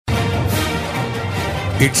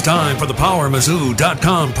It's time for the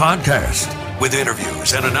PowerMizzou.com podcast with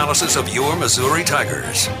interviews and analysis of your Missouri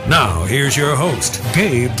Tigers. Now, here's your host,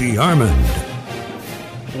 Gabe DeArmond.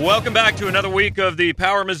 Welcome back to another week of the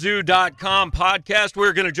PowerMizzou.com podcast.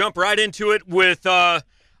 We're going to jump right into it with, I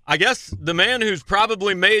guess, the man who's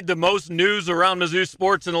probably made the most news around Mizzou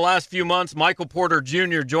sports in the last few months, Michael Porter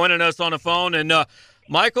Jr., joining us on the phone. And,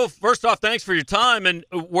 Michael, first off, thanks for your time. And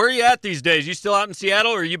where are you at these days? You still out in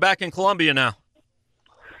Seattle, or are you back in Columbia now?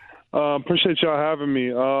 Appreciate y'all having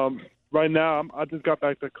me. Right now, I just got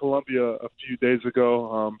back to Columbia a few days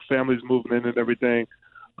ago. Family's moving in and everything.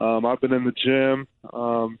 I've been in the gym,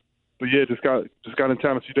 but yeah, just got in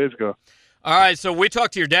town a few days ago. All right, so we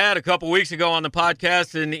talked to your dad a couple weeks ago on the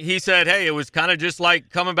podcast, and he said, hey, it was kind of just like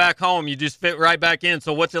coming back home. You just fit right back in.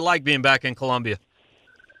 So what's it like being back in Columbia?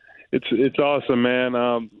 It's awesome, man.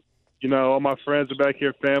 All my friends are back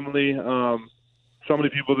here, family. So many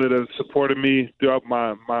people that have supported me throughout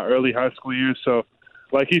my early high school years. So,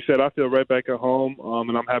 like he said, I feel right back at home,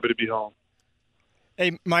 and I'm happy to be home.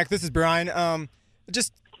 Hey, Mike, this is Brian.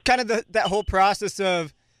 Just kind of that whole process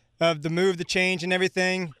of the move, the change, and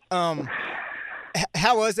everything. How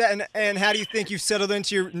was that, and how do you think you've settled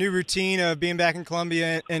into your new routine of being back in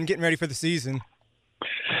Columbia and getting ready for the season?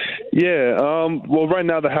 Yeah, well, right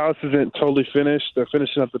now the house isn't totally finished. They're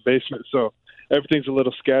finishing up the basement, so everything's a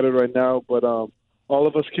little scattered right now. But all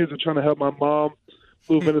of us kids are trying to help my mom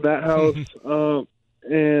move into that house,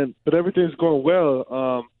 but everything's going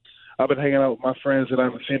well. I've been hanging out with my friends that I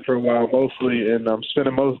haven't seen for a while mostly, and I'm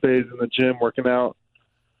spending most days in the gym working out.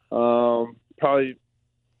 Probably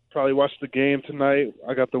watch the game tonight.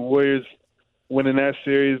 I got the Warriors winning that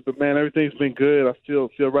series, but man, everything's been good. I feel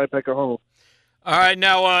right back at home. All right,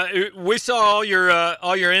 now we saw all your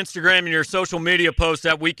Instagram and your social media posts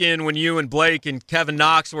that weekend when you and Blake and Kevin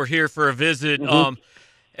Knox were here for a visit.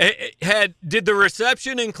 Mm-hmm. Did the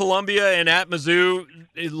reception in Columbia and at Mizzou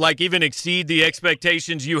even exceed the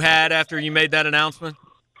expectations you had after you made that announcement?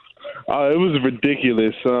 It was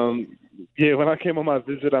ridiculous. When I came on my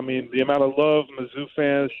visit, the amount of love Mizzou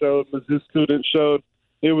fans showed, Mizzou students showed,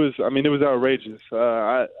 it was outrageous.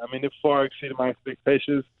 It far exceeded my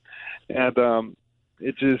expectations. And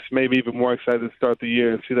it just made me even more excited to start the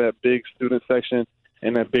year and see that big student section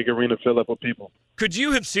and that big arena fill up with people. Could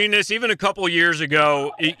you have seen this even a couple of years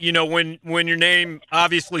ago, when your name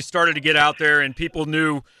obviously started to get out there and people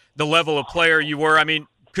knew the level of player you were?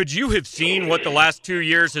 Could you have seen what the last 2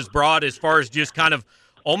 years has brought as far as just kind of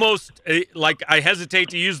almost, I hesitate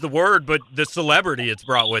to use the word, but the celebrity it's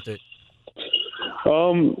brought with it?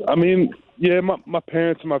 My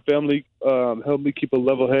parents and my family helped me keep a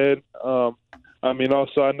level head.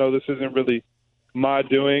 Also, I know this isn't really my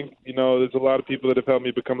doing. There's a lot of people that have helped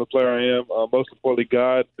me become the player I am. Most importantly,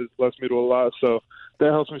 God has blessed me to a lot, so that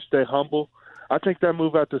helps me stay humble. I think that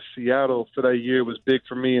move out to Seattle for that year was big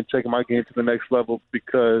for me and taking my game to the next level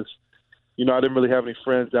because, I didn't really have any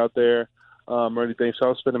friends out there or anything, so I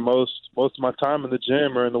was spending most of my time in the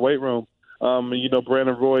gym or in the weight room.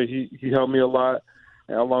 Brandon Roy, he helped me a lot,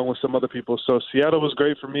 along with some other people. So Seattle was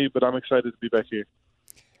great for me, but I'm excited to be back here.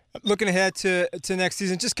 Looking ahead to next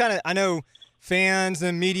season, just kind of, I know fans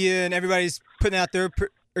and media and everybody's putting out their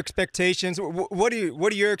expectations. What are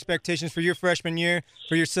your expectations for your freshman year,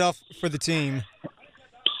 for yourself, for the team?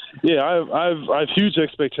 Yeah, I have huge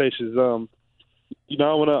expectations. I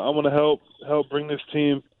want to help bring this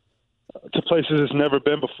team to places it's never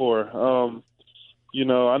been before. I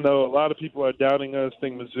know a lot of people are doubting us,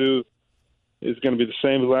 think Mizzou is going to be the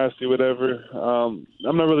same as last year, whatever. I'm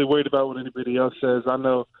not really worried about what anybody else says. I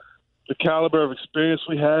know the caliber of experience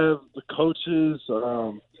we have, the coaches,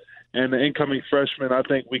 and the incoming freshmen. I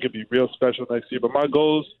think we could be real special next year. But my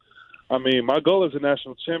goal is a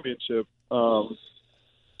national championship.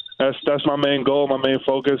 That's my main goal, my main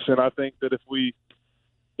focus. And I think that if we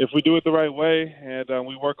do it the right way and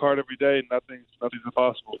we work hard every day, nothing's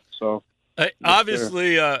impossible. So.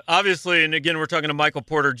 Obviously, and again, we're talking to Michael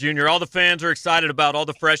Porter Jr. All the fans are excited about all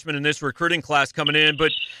the freshmen in this recruiting class coming in.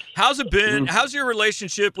 But how's it been? How's your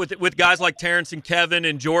relationship with guys like Terrence and Kevin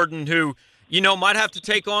and Jordan, who might have to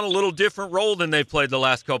take on a little different role than they've played the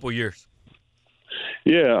last couple of years?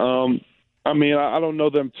 Yeah, I don't know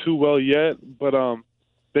them too well yet, but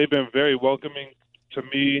they've been very welcoming to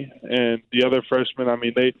me and the other freshmen.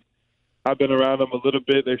 I've been around them a little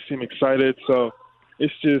bit. They seem excited, so.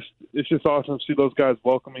 It's just awesome to see those guys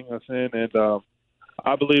welcoming us in, and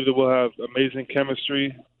I believe that we'll have amazing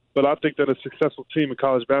chemistry. But I think that a successful team in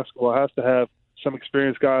college basketball has to have some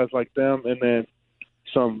experienced guys like them, and then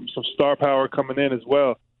some star power coming in as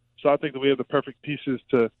well. So I think that we have the perfect pieces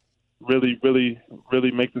to really, really, really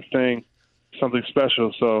make this thing something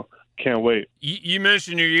special. So can't wait. You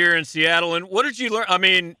mentioned your year in Seattle, and what did you learn? I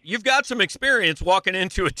mean, you've got some experience walking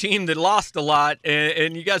into a team that lost a lot,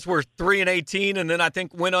 and you guys were 3-18, and then I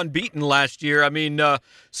think went unbeaten last year. I mean,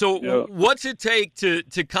 what's it take to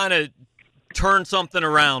kind of turn something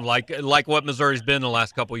around like what Missouri's been the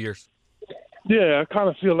last couple of years? Yeah, I kind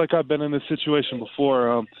of feel like I've been in this situation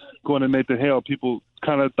before. Going to Nathan Hale, people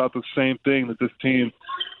kind of thought the same thing, that this team,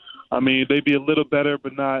 I mean, they'd be a little better,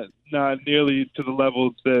 but not nearly to the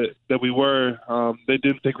level that we were. They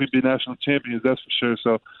didn't think we'd be national champions, that's for sure.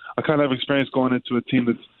 So I kind of have experience going into a team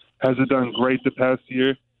that hasn't done great the past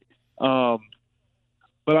year. But,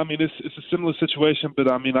 I mean, it's a similar situation.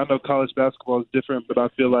 But, I mean, I know college basketball is different, but I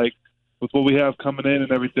feel like with what we have coming in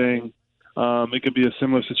and everything, it could be a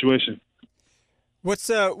similar situation.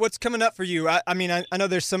 What's coming up for you? I mean, I know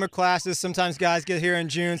there's summer classes. Sometimes guys get here in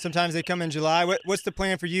June. Sometimes they come in July. What's the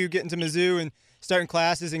plan for you getting to Mizzou and starting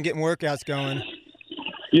classes and getting workouts going?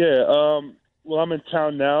 Yeah, well, I'm in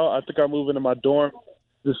town now. I think I'm moving to my dorm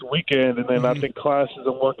this weekend, and then I think classes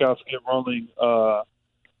and workouts get rolling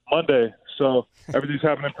Monday. So everything's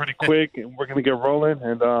happening pretty quick, and we're going to get rolling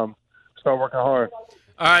and start working hard.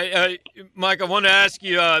 All right, Mike, I wanted to ask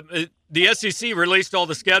you, the SEC released all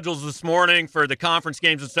the schedules this morning for the conference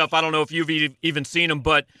games and stuff. I don't know if you've even seen them,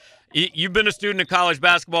 but you've been a student of college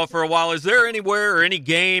basketball for a while. Is there anywhere or any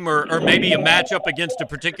game or maybe a matchup against a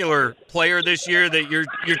particular player this year that you're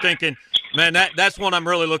thinking, man, that's one I'm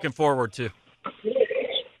really looking forward to?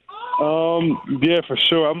 Yeah, for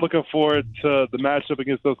sure. I'm looking forward to the matchup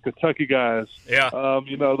against those Kentucky guys. Yeah.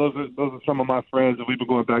 Those are some of my friends that we've been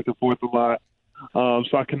going back and forth a lot.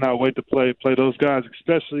 So I cannot wait to play those guys,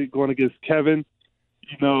 especially going against Kevin.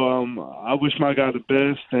 I wish my guy the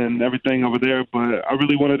best and everything over there, but I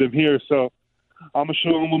really wanted him here. So I'm going to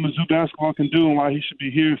show him what Mizzou basketball can do and why he should be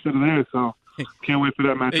here instead of there. So can't wait for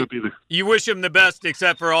that matchup either. You wish him the best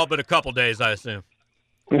except for all but a couple days, I assume.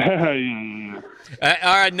 Yeah.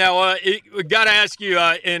 All right, now we got to ask you,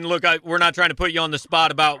 and look, we're not trying to put you on the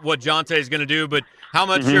spot about what Jonte is going to do, but how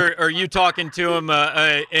much are you talking to him,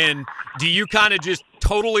 and do you kind of just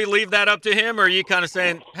totally leave that up to him, or are you kind of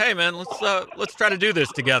saying, hey, man, let's try to do this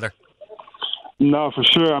together? No, for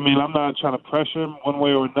sure. I mean, I'm not trying to pressure him one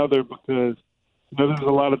way or another because there's a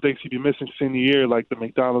lot of things he'd be missing senior year, like the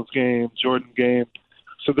McDonald's game, Jordan game.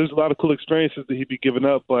 So there's a lot of cool experiences that he'd be giving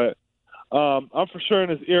up, but I'm for sure in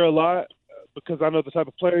his ear a lot because I know the type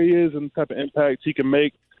of player he is and the type of impact he can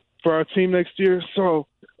make for our team next year. So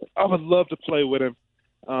I would love to play with him.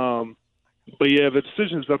 But, yeah, the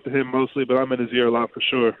decision's up to him mostly, but I'm in his ear a lot for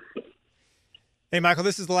sure. Hey, Michael,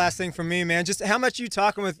 this is the last thing from me, man. Just how much are you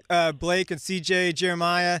talking with Blake and CJ,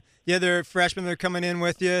 Jeremiah, the other freshmen that are coming in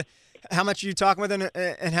with you? How much are you talking with them,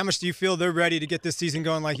 and how much do you feel they're ready to get this season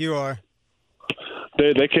going like you are?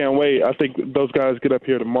 They can't wait. I think those guys get up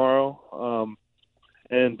here tomorrow,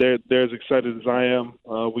 and they're as excited as I am.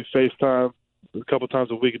 We FaceTime a couple times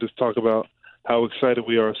a week and just talk about how excited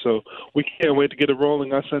we are. So we can't wait to get it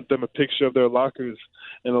rolling. I sent them a picture of their lockers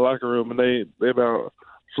in the locker room, and they about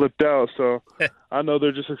flipped out. So I know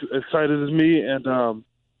they're just as excited as me, and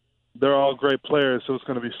they're all great players, so it's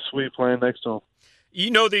going to be sweet playing next to them. You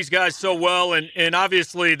know these guys so well, and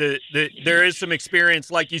obviously there is some experience,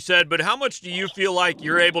 like you said, but how much do you feel like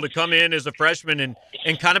you're able to come in as a freshman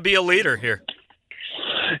and kind of be a leader here?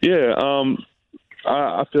 Yeah,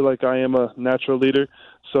 I feel like I am a natural leader,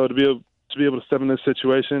 so to be able to step in this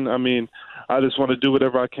situation, I mean, I just want to do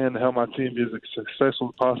whatever I can to help my team be as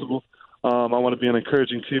successful as possible. I want to be an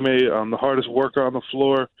encouraging teammate. I'm the hardest worker on the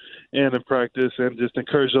floor and in practice, and just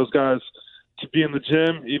encourage those guys to be in the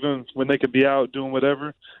gym, even when they could be out doing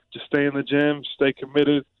whatever. Just stay in the gym, stay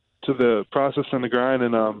committed to the process and the grind,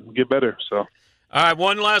 and get better. So. All right,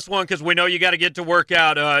 one last one because we know you got to get to work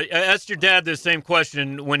out. I asked your dad this same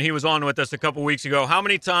question when he was on with us a couple weeks ago. How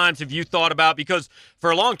many times have you thought about, because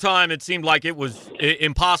for a long time it seemed like it was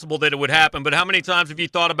impossible that it would happen, but how many times have you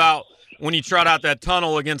thought about when you trot out that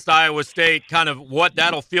tunnel against Iowa State, kind of what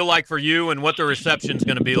that'll feel like for you and what the reception's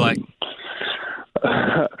going to be like?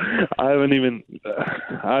 I haven't even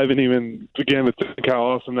began to think how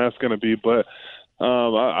awesome that's going to be, but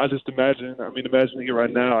I just imagining it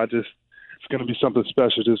right now. It's going to be something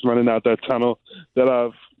special. Just running out that tunnel that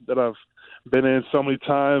I've been in so many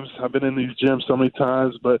times. I've been in these gyms so many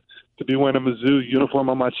times, but to be wearing a Mizzou uniform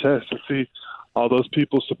on my chest and see all those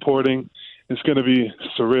people supporting, it's going to be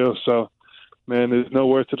surreal. So, man, there's no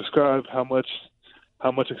words to describe how much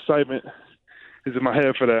excitement is in my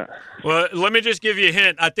head for that. Well, let me just give you a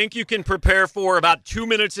hint. I think you can prepare for about 2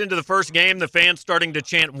 minutes into the first game, the fans starting to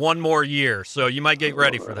chant one more year. So you might get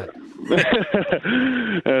ready for that.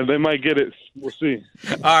 They might get it. We'll see.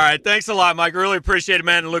 All right. Thanks a lot, Mike. Really appreciate it,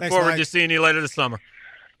 man, and look Thanks, forward Mike. to seeing you later this summer.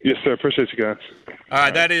 Yes, sir. Appreciate you guys. All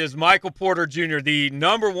right, that is Michael Porter Jr., the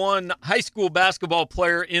 #1 high school basketball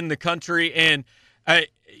player in the country. And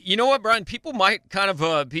you know what, Brian? People might kind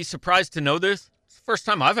of be surprised to know this. It's the first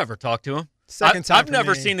time I've ever talked to him. Second time I've for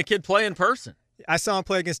never me. seen the kid play in person. I saw him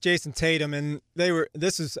play against Jason Tatum, and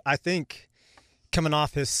this was, I think, coming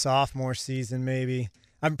off his sophomore season, maybe.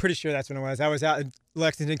 I'm pretty sure that's when it was. I was out in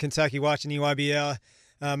Lexington, Kentucky, watching EYBL.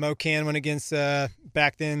 Mo Can went against,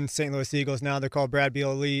 back then, St. Louis Eagles. Now they're called Brad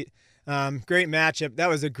Beal Elite. Great matchup. That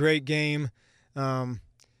was a great game.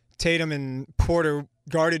 Tatum and Porter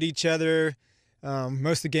guarded each other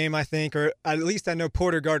most of the game, I think. Or at least I know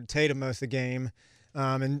Porter guarded Tatum most of the game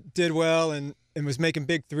and did well and was making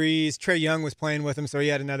big threes. Trae Young was playing with him, so he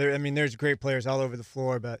had another. I mean, there's great players all over the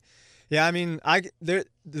floor. But, yeah, I mean, the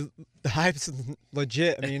hype's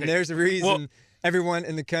legit. I mean, there's a reason everyone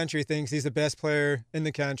in the country thinks he's the best player in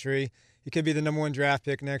the country. He could be the #1 draft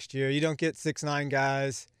pick next year. You don't get 6'9"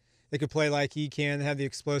 guys that could play like he can, have the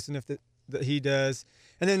explosiveness that he does.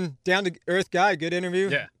 And then down-to-earth guy, good interview.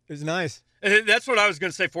 Yeah. It was nice. That's what I was going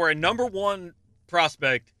to say. For a #1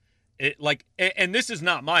 prospect, and this is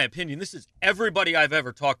not my opinion. This is everybody I've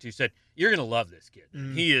ever talked to said, you're going to love this kid.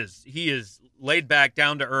 Mm. He is laid back,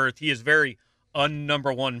 down to earth. He is very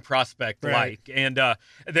 #1 prospect like. Right. And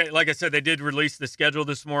like I said, they did release the schedule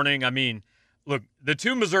this morning. I mean, look, the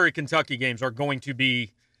 2 Missouri-Kentucky games are going to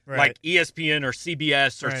be like ESPN or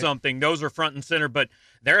CBS or something. Those are front and center, but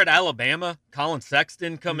they're at Alabama. Colin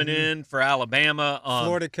Sexton coming in for Alabama.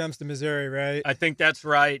 Florida comes to Missouri, right? I think that's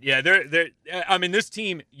right. Yeah, I mean, this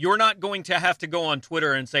team, you're not going to have to go on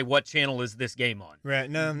Twitter and say, what channel is this game on? Right.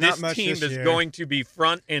 No, This not much team this is year. going to be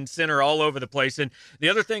front and center all over the place. And the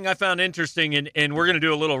other thing I found interesting, and we're going to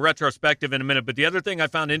do a little retrospective in a minute, but the other thing I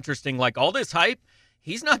found interesting, like all this hype,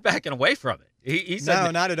 he's not backing away from it. He said,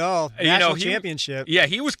 no, not at all. National championship. Yeah,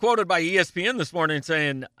 he was quoted by ESPN this morning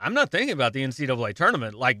saying, I'm not thinking about the NCAA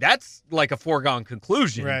tournament. Like, that's like a foregone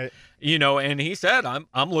conclusion. Right. And he said,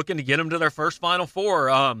 I'm looking to get them to their first Final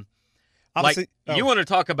Four. Obviously, You want to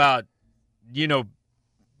talk about,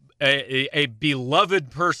 a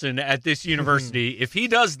beloved person at this university. If he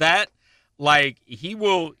does that, like, he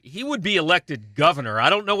would be elected governor.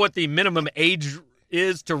 I don't know what the minimum age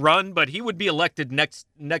is to run, but he would be elected next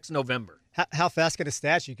November. How fast could a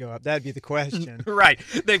statue go up? That'd be the question. Right.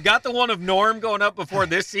 They've got the one of Norm going up before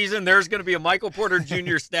this season. There's going to be a Michael Porter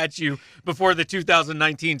Jr. statue before the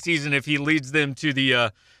 2019 season if he leads them to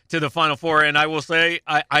the Final Four. And I will say,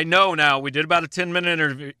 I know now, we did about a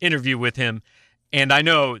 10-minute interview with him, and I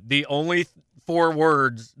know the only 4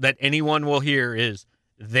 words that anyone will hear is,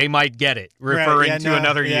 they might get it, referring to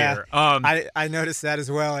another year. I noticed that as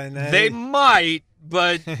well. And they might,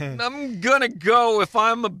 but I'm going to go, if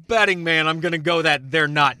I'm a betting man, I'm going to go that they're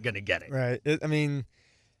not going to get it. Right. I mean,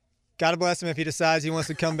 God bless him if he decides he wants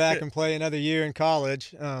to come back and play another year in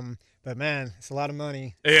college. But, man, it's a lot of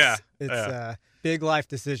money. Yeah. It's a big life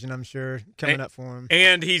decision, I'm sure, coming up for him.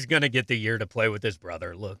 And he's going to get the year to play with his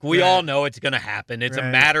brother. Look, we all know it's going to happen. It's a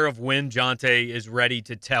matter of when Jonte is ready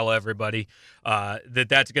to tell everybody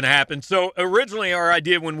that's going to happen. So originally our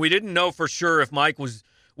idea, when we didn't know for sure if Mike was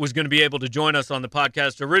going to be able to join us on the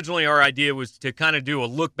podcast, originally our idea was to kind of do a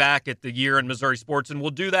look back at the year in Missouri sports, and we'll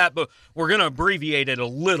do that, but we're going to abbreviate it a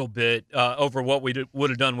little bit over what we would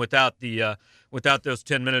have done without those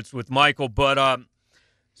 10 minutes with Michael. But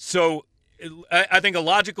so I think a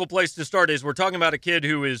logical place to start is we're talking about a kid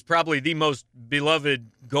who is probably the most beloved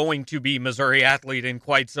going to be Missouri athlete in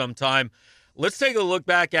quite some time. Let's take a look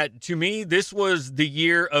back at, to me, this was the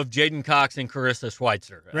year of Jaden Cox and Carissa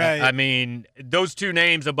Schweitzer. Right. I mean, those 2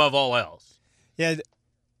 names above all else. Yeah,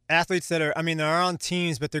 athletes that are, they're on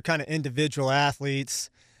teams, but they're kind of individual athletes.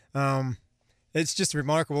 It's just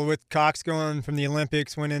remarkable with Cox going from the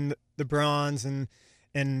Olympics, winning the bronze and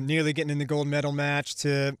nearly getting in the gold medal match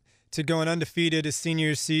to going undefeated his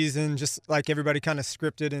senior season, just like everybody kind of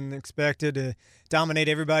scripted and expected to dominate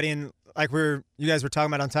everybody. And like you guys were talking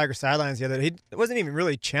about on Tiger Sidelines the other day, it wasn't even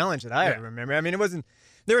really challenged that I ever remember. I mean, it wasn't.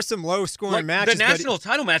 There were some low-scoring matches. The national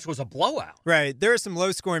title match was a blowout. Right. There were some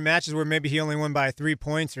low-scoring matches where maybe he only won by 3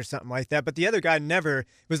 points or something like that. But the other guy never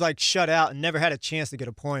was like shut out and never had a chance to get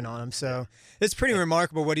a point on him. So it's pretty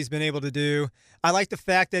remarkable what he's been able to do. I like the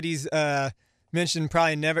fact that he's mentioned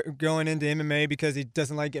probably never going into MMA because he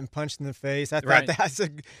doesn't like getting punched in the face. I thought that's a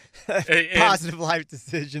positive life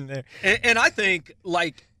decision there. And I think,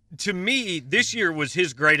 like, to me, this year was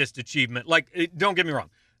his greatest achievement. Like, don't get me wrong,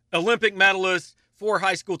 Olympic medalist, 4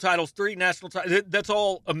 high school titles, 3 national titles. That's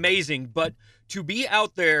all amazing. But to be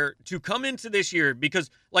out there, to come into this year,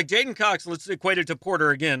 because like Jaden Cox, let's equate it to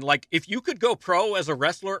Porter again. Like, if you could go pro as a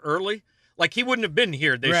wrestler early, like, he wouldn't have been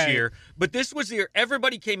here this year. But this was the year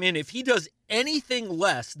everybody came in. If he does anything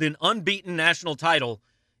less than unbeaten national title,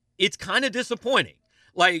 it's kind of disappointing.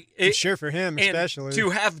 Like, sure, for him especially.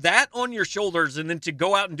 To have that on your shoulders and then to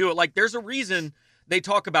go out and do it. Like, there's a reason they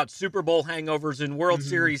talk about Super Bowl hangovers and World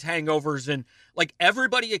Series hangovers, and like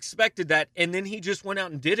everybody expected that, and then he just went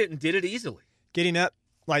out and did it easily. Getting up,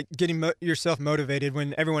 like getting yourself motivated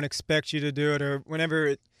when everyone expects you to do it, or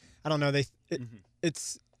whenever I don't know,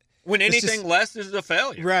 it's when anything less is a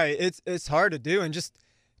failure. Right. It's hard to do, and just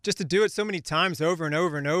to do it so many times over and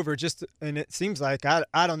over and over. And it seems like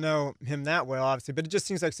I don't know him that well, obviously, but it just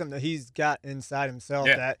seems like something that he's got inside himself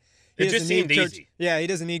that. It just seemed easy. Yeah, he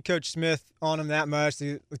doesn't need Coach Smith on him that much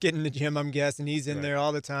to get in the gym, I'm guessing. He's in there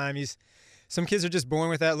all the time. Some kids are just born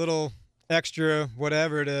with that little extra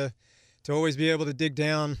whatever to always be able to dig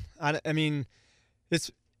down. I mean,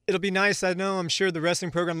 it'll be nice. I know, I'm sure the wrestling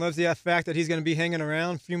program loves the fact that he's going to be hanging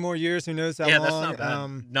around a few more years. Who knows how long. Yeah, that's not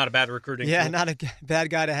bad. Not a bad recruiting. Yeah, tool. not a bad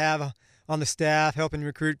guy to have on the staff helping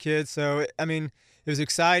recruit kids. So, I mean, it was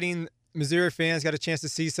exciting. Missouri fans got a chance to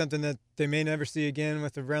see something that they may never see again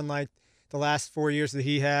with a run like the last 4 years that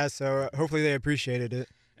he has. So hopefully they appreciated it.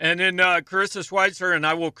 And then Carissa Schweitzer, and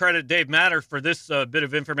I will credit Dave Matter for this bit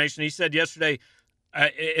of information. He said yesterday,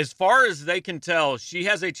 as far as they can tell, she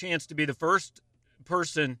has a chance to be the first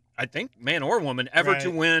person, I think, man or woman, ever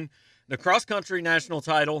to win the cross-country national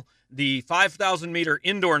title, the 5,000-meter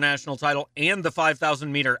indoor national title, and the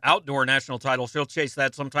 5,000-meter outdoor national title. She'll chase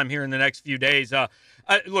that sometime here in the next few days.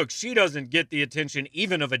 Look, she doesn't get the attention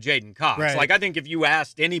even of a Jaden Cox. Right. Like, I think if you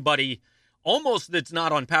asked anybody almost that's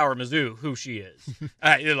not on Power Mizzou who she is,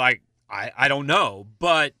 I don't know.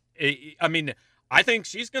 But, I mean, I think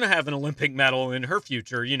she's going to have an Olympic medal in her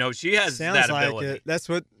future. You know, she has that ability. Like it. That's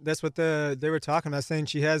what they were talking about, saying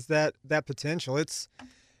she has that potential. It's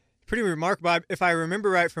pretty remarkable. If I remember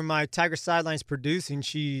right from my Tiger Sidelines producing,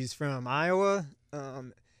 she's from Iowa.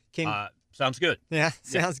 Sounds good. Yeah,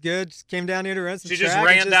 sounds good. Just came down here to run some She track just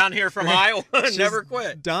ran down here from Iowa and never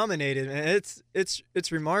quit. Dominated. And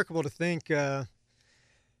it's remarkable to think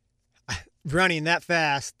running that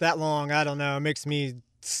fast, that long. I don't know. It makes me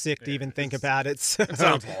sick to even think about it. So. It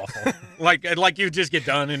sounds awful. like you just get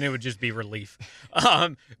done and it would just be relief.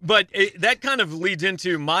 But that kind of leads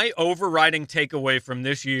into my overriding takeaway from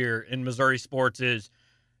this year in Missouri sports is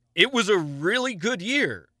it was a really good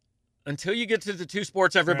year until you get to the 2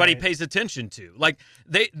 sports everybody pays attention to. Like,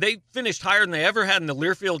 they finished higher than they ever had in the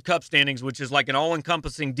Learfield Cup standings, which is like an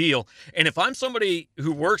all-encompassing deal. And if I'm somebody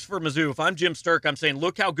who works for Mizzou, if I'm Jim Sturk, I'm saying,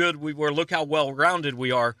 look how good we were, look how well-rounded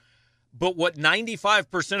we are. But what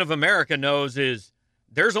 95% of America knows is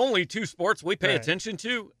there's only 2 sports we pay attention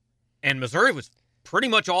to, and Missouri was pretty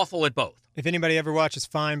much awful at both. If anybody ever watches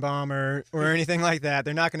Feinbaum or anything like that,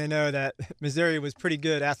 they're not going to know that Missouri was pretty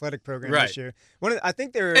good athletic program this year. I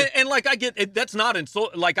think they're and like I get it, that's not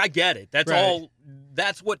insult. Like I get it. That's all.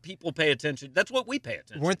 That's what people pay attention. That's what we pay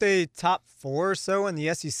attention. Weren't they top 4 or so in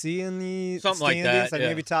the SEC in the something standings? like that? Like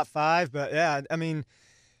maybe top 5. But yeah, I mean,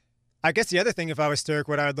 I guess the other thing, if I was Sturk,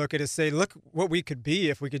 what I would look at is say, look what we could be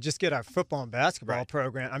if we could just get our football and basketball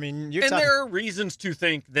program. I mean, there are reasons to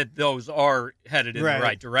think that those are headed in the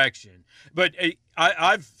right direction. But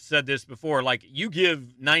I've said this before, like you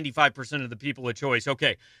give 95% of the people a choice.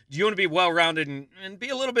 Okay, do you want to be well-rounded and be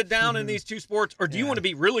a little bit down in these 2 sports, or do you want to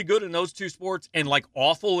be really good in those 2 sports and like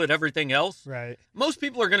awful at everything else? Right. Most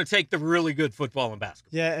people are going to take the really good football and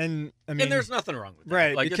basketball. Yeah, and I mean, and there's nothing wrong with that.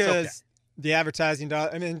 Right, like, because it's okay. The advertising dollar,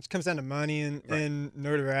 I mean, it comes down to money and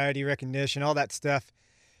notoriety, recognition, all that stuff.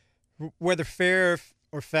 Whether fair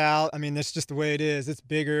or foul, I mean, that's just the way it is. It's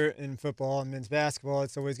bigger in football and men's basketball.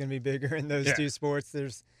 It's always going to be bigger in those 2 sports.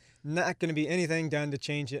 There's not going to be anything done to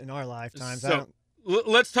change it in our lifetimes. So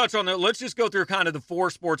let's touch on that. Let's just go through kind of the 4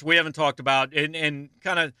 sports we haven't talked about and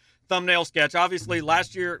kind of thumbnail sketch. Obviously,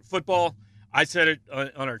 last year, football, I said it on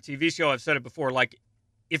our TV show. I've said it before, like,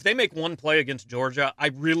 if they make one play against Georgia, I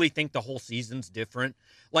really think the whole season's different.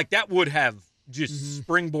 Like, that would have just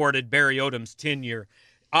springboarded Barry Odom's tenure.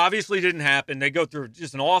 Obviously didn't happen. They go through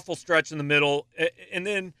just an awful stretch in the middle. And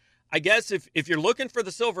then I guess if you're looking for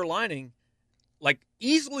the silver lining, like,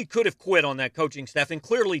 easily could have quit on that coaching staff and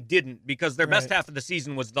clearly didn't, because their best half of the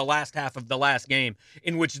season was the last half of the last game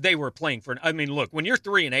in which they were playing for. I mean, look, when you're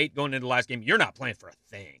 3-8 going into the last game, you're not playing for a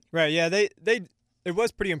thing. Right, yeah. It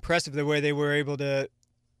was pretty impressive the way they were able to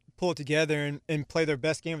pull it together and play their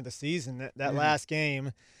best game of the season, that last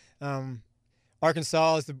game.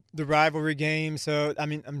 Arkansas is the rivalry game, so I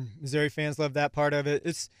mean, Missouri fans love that part of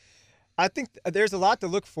it. I think there's a lot to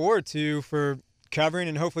look forward to for covering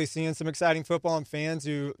and hopefully seeing some exciting football and fans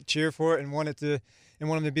who cheer for it and want them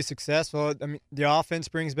to be successful. I mean, the offense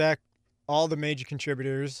brings back all the major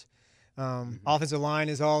contributors. Offensive line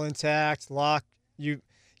is all intact. Locke, you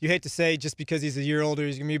hate to say just because he's a year older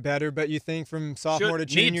he's going to be better, but you think from sophomore to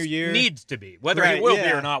junior year. Needs to be. Whether he will be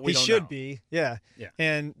or not, we don't know. He should be, yeah.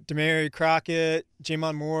 And Demary Crockett,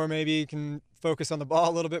 Jamon Moore maybe can focus on the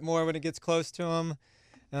ball a little bit more when it gets close to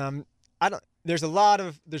him. There's a lot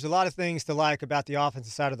of things to like about the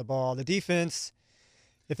offensive side of the ball. The defense,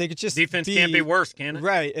 if they could just can't be worse, can it?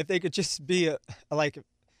 Right. If they could just be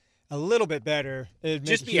a little bit better, it'd make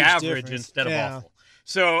just a be huge average difference. instead of awful.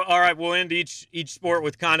 So, all right, we'll end each sport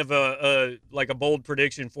with kind of a bold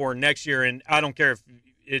prediction for next year, and I don't care if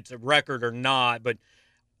it's a record or not, but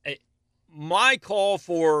my call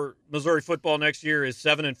for Missouri football next year is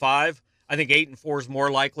 7-5. I think 8-4 is more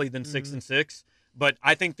likely than 6-6, but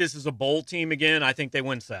I think this is a bowl team again. I think they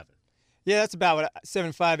win 7. Yeah, that's about what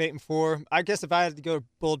 7-5, 8-4. I guess if I had to go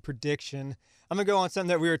bold prediction, I'm gonna go on something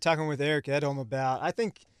that we were talking with Eric Edholm about. I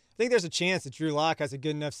think there's a chance that Drew Lock has a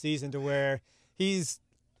good enough season to where he's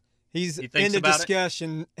in the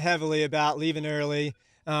discussion heavily about leaving early.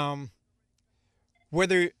 I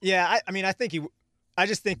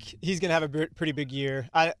just think he's going to have a pretty big year.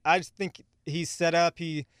 I just think he's set up.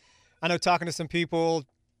 I know talking to some people,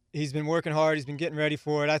 he's been working hard. He's been getting ready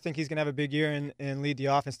for it. I think he's going to have a big year and lead the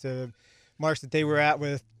offense to marks that they were at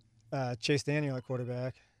with Chase Daniel at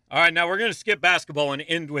quarterback. All right, now we're going to skip basketball and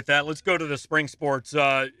end with that. Let's go to the spring sports.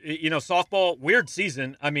 Softball, weird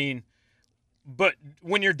season. I mean, but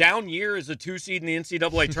when you're down year as a 2 seed in the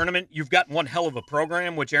NCAA tournament, you've got one hell of a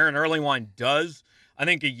program, which Aaron Earlywine does. I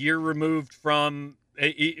think a year removed from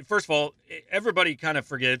first of all, everybody kind of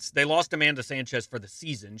forgets they lost Amanda Sanchez for the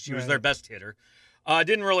season. She was their best hitter.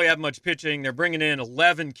 Didn't really have much pitching. They're bringing in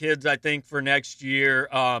 11 kids, I think, for next year.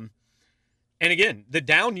 And again, the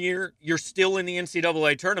down year, you're still in the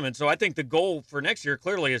NCAA tournament. So I think the goal for next year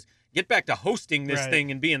clearly is get back to hosting this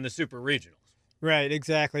thing and be in the super regionals. Right,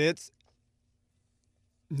 exactly. It's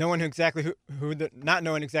knowing exactly not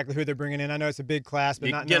knowing exactly who they're bringing in. I know it's a big class,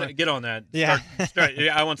 but get on that. Yeah.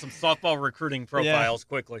 I want some softball recruiting profiles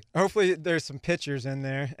quickly. Hopefully there's some pitchers in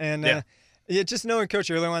there. And just knowing Coach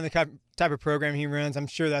Earlywine, the type of program he runs, I'm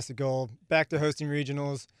sure that's the goal. Back to hosting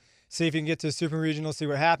regionals. See if you can get to a super regional, see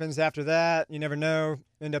what happens after that. You never know.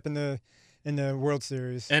 End up in the World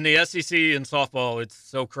Series. And the SEC in softball, it's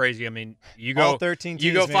so crazy. I mean, you go all 13 teams,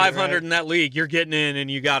 you go 500 in that league, you're getting in and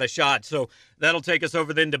you got a shot. So that'll take us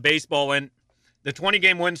over then to baseball. And the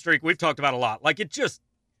 20-game win streak we've talked about a lot. Like, it just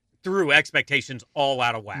threw expectations all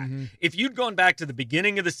out of whack. Mm-hmm. If you'd gone back to the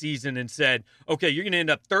beginning of the season and said, okay, you're going to end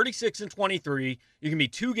up 36-23, you're going to be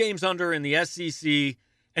 2 games under in the SEC,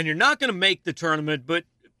 and you're not going to make the tournament, but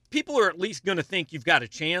people are at least going to think you've got a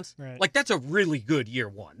chance. Right. Like, that's a really good year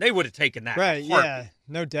one. They would have taken that. Right, yeah,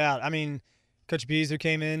 no doubt. I mean, Coach Beazer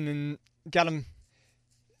came in and got him.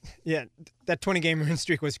 Yeah, that 20-game win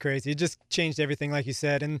streak was crazy. It just changed everything, like you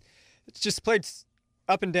said. And it's just played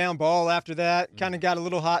up and down ball after that. Kind of got a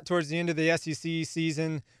little hot towards the end of the SEC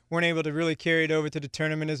season. Weren't able to really carry it over to the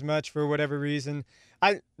tournament as much for whatever reason.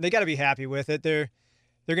 They got to be happy with it. They're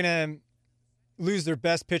going to lose their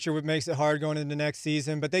best pitcher, which makes it hard going into next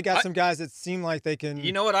season. But they got some guys that seem like they can.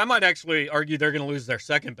 You know what? I might actually argue they're going to lose their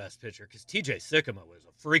second best pitcher because T.J. Sycamore was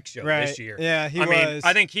a freak show this year. Yeah, he was.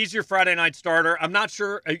 I think he's your Friday night starter. I'm not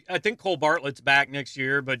sure. I think Cole Bartlett's back next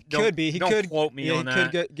year, but don't quote me on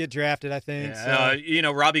that. He could get drafted, I think. Yeah,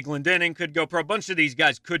 so. Robbie Glendening could go pro. A bunch of these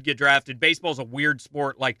guys could get drafted. Baseball's a weird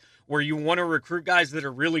sport, like where you want to recruit guys that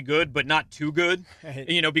are really good but not too good.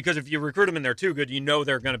 Right. Because if you recruit them and they're too good,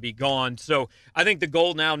 they're going to be gone. So I think the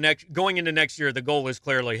goal now, going into next year, the goal is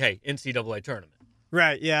clearly, hey, NCAA tournament.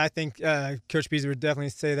 Right, yeah, I think Coach Beazer would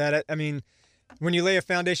definitely say that. I mean, when you lay a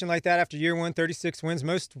foundation like that after year one, 36 wins,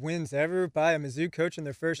 most wins ever by a Mizzou coach in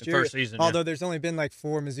their first year. First season, although there's only been like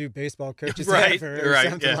 4 Mizzou baseball coaches ever or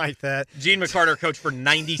something like that. Gene McCarter coached for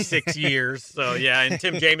 96 years, so yeah, and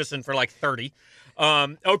Tim Jameson for like 30.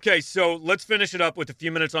 Okay, so let's finish it up with a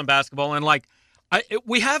few minutes on basketball. And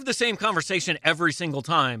we have the same conversation every single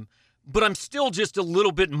time, but I'm still just a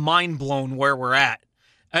little bit mind blown where we're at.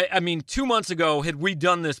 I mean, 2 months ago, had we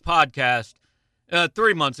done this podcast,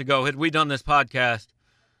 3 months ago, had we done this podcast,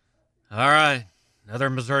 all right, another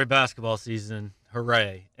Missouri basketball season,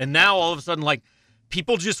 hooray. And now all of a sudden,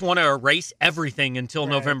 people just want to erase everything until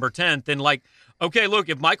November 10th. And okay, look,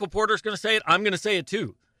 if Michael Porter's going to say it, I'm going to say it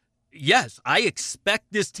too. yes, I expect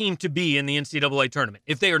this team to be in the NCAA tournament.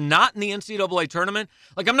 If they are not in the NCAA tournament,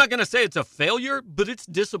 like, I'm not going to say it's a failure, but it's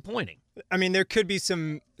disappointing. I mean, there could be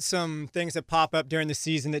some things that pop up during the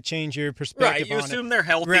season that change your perspective. Right, you on assume it. they're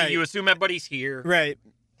healthy. Right. You assume everybody's here. Right.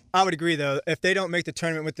 I would agree, though. If they don't make the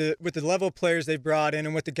tournament with the level of players they've brought in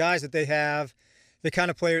and with the guys that they have, the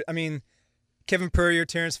kind of players, I mean, Kevin Purrier,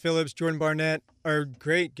 Terrence Phillips, Jordan Barnett are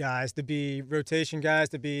great guys to be rotation guys,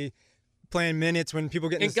 to be playing minutes when people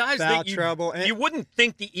get in guys foul that trouble. And, you wouldn't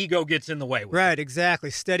think the ego gets in the way with. Right,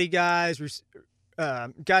 exactly. Steady guys,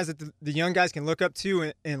 guys that the young guys can look up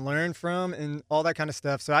to and learn from and all that kind of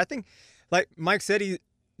stuff. So I think, like Mike said,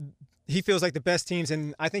 he feels like the best teams,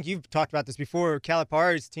 and I think you've talked about this before,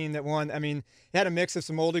 Calipari's team that won. I mean, he had a mix of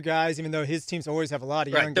some older guys, even though his teams always have a lot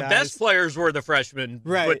of young guys. The best players were the freshmen,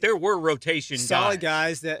 right, but there were rotation solid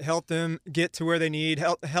guys that helped them get to where they need,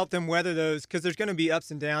 help them weather those, because there's going to be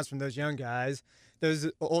ups and downs from those young guys.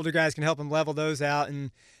 Those older guys can help them level those out,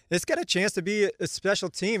 and it's got a chance to be a special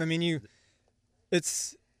team. I mean,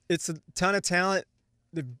 it's a ton of talent.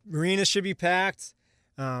 The arena should be packed.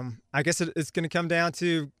 I guess it's going to come down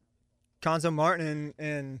to Cuonzo Martin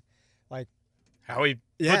and like how he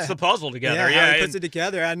puts the puzzle together. How he puts it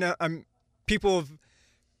together. I know people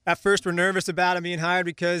at first were nervous about him being hired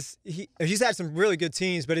because he's had some really good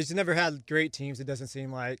teams, but he's never had great teams, it doesn't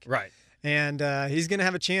seem like. Right. And he's going to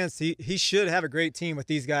have a chance. He should have a great team with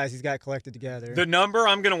these guys he's got collected together. The number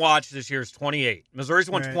I'm going to watch this year is 28.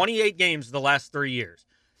 Missouri's won 28 games the last 3 years.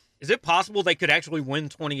 Is it possible they could actually win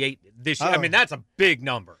 28 this year? I mean, that's a big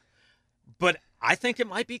number. But I think it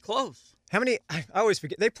might be close. How many? I always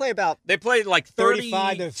forget. They play like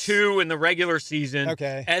 35 32 in the regular season.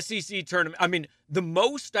 Okay. SEC tournament. I mean, the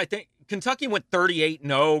most, I think, Kentucky went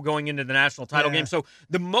 38-0 going into the national title game. So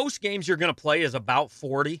the most games you're going to play is about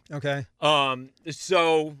 40. Okay.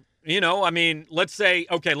 So, I mean, let's say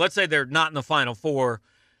they're not in the Final Four,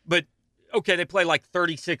 but, okay, they play like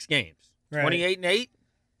 36 games. Right. 28-8?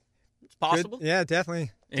 It's possible. Good. Yeah,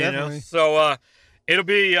 definitely. Definitely. So it'll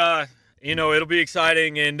be, it'll be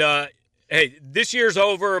exciting. And, hey, this year's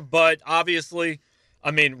over, but obviously,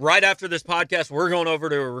 I mean, right after this podcast, we're going over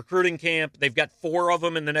to a recruiting camp. They've got 4 of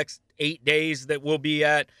them in the next 8 days that we'll be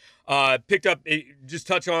at. Picked up, just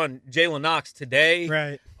touch on Jalen Knox today.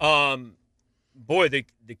 Right. Boy, the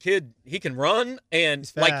kid, he can run,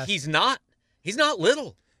 and he's not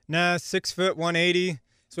little. No, 6 foot, 180.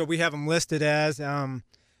 That's what we have him listed as.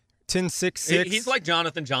 10'6". He's like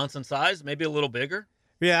Jonathan Johnson size, maybe a little bigger.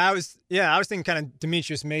 Yeah, I was thinking kind of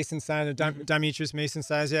Demetrius Mason size or Demetrius Mason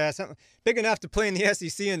size. Yeah, something big enough to play in the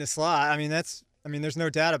SEC in the slot. I mean, there's no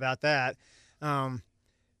doubt about that.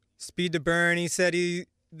 Speed to burn. He said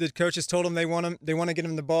the coaches told him they want to get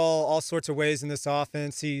him the ball all sorts of ways in this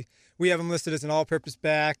offense. We have him listed as an all-purpose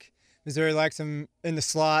back. Missouri likes him in the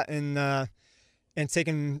slot and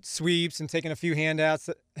taking sweeps and taking a few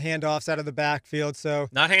handoffs out of the backfield. So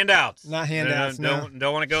not handouts. Not handouts. No.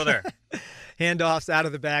 Don't want to go there. Handoffs out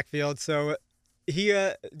of the backfield. So he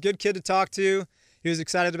good kid to talk to. He was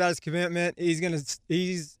excited about his commitment.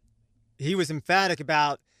 He was emphatic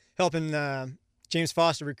about helping James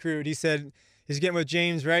Foster recruit. He said he's getting with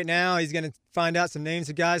James right now. He's going to find out some names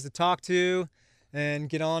of guys to talk to and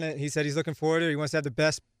get on it. He said he's looking forward to it. He wants to have the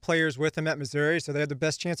best players with him at Missouri so they have the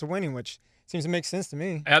best chance of winning, which seems to make sense to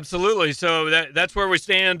me. Absolutely. So that's where we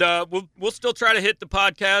stand. We'll still try to hit the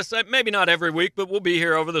podcast, maybe not every week, but we'll be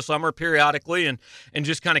here over the summer periodically and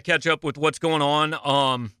just kind of catch up with what's going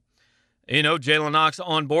on. Jalen Knox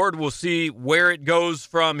on board. We'll see where it goes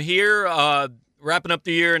from here. Wrapping up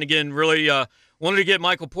the year, and again, really wanted to get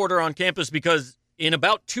Michael Porter on campus because in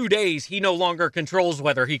about 2 days, he no longer controls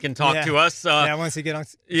whether he can talk to us. Once he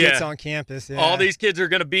gets on campus. Yeah. All these kids are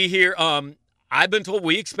going to be here. I've been told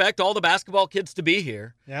we expect all the basketball kids to be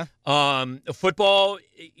here. Yeah. Football,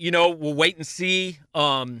 we'll wait and see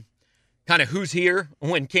kind of who's here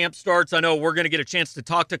when camp starts. I know we're going to get a chance to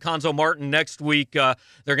talk to Cuonzo Martin next week. They're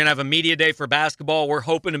going to have a media day for basketball. We're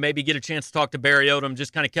hoping to maybe get a chance to talk to Barry Odom,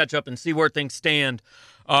 just kind of catch up and see where things stand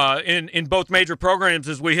in both major programs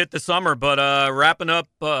as we hit the summer. But wrapping up,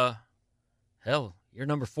 you're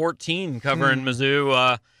number 14 covering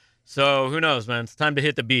Mizzou. So who knows, man? It's time to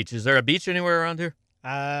hit the beach. Is there a beach anywhere around here?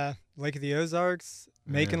 Lake of the Ozarks,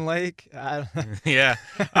 Macon Lake. Yeah,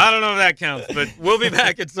 I don't know if that counts, but we'll be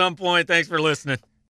back at some point. Thanks for listening.